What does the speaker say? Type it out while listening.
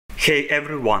Hey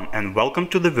everyone, and welcome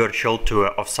to the virtual tour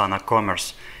of Sana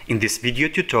Commerce. In this video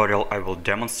tutorial I will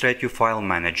demonstrate you File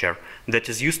Manager that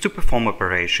is used to perform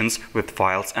operations with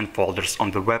files and folders on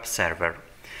the web server.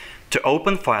 To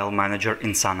open File Manager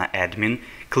in Sana Admin,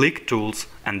 click Tools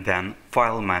and then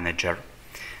File Manager.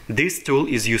 This tool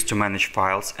is used to manage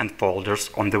files and folders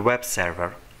on the web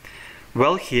server.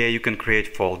 Well, here you can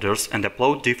create folders and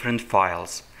upload different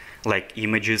files, like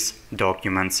images,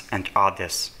 documents and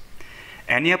others.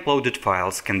 Any uploaded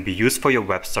files can be used for your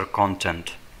web store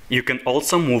content. You can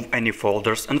also move any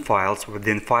folders and files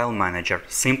within File Manager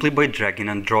simply by dragging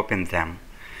and dropping them.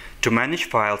 To manage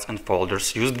files and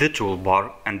folders, use the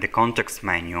toolbar and the context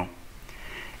menu.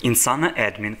 In Sana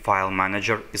Admin, File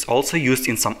Manager is also used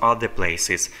in some other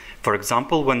places, for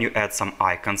example when you add some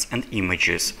icons and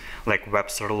images, like web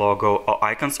store logo or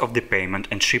icons of the payment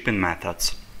and shipping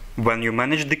methods. When you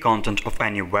manage the content of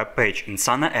any web page in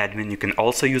Sana Admin, you can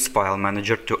also use File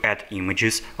Manager to add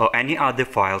images or any other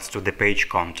files to the page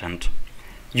content.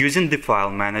 Using the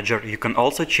File Manager, you can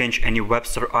also change any web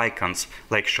store icons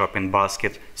like shopping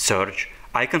basket, search,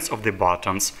 icons of the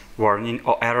buttons, warning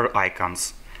or error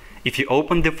icons. If you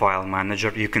open the File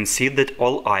Manager, you can see that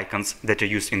all icons that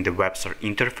are used in the web store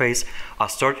interface are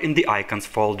stored in the Icons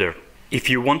folder. If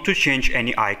you want to change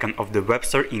any icon of the web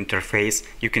store interface,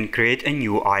 you can create a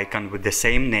new icon with the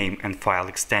same name and file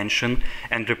extension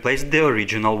and replace the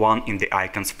original one in the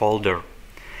Icons folder.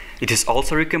 It is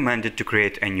also recommended to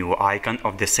create a new icon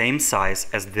of the same size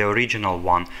as the original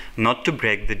one, not to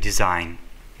break the design.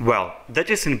 Well, that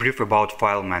is in brief about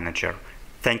File Manager.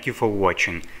 Thank you for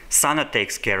watching. Sana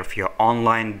takes care of your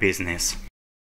online business.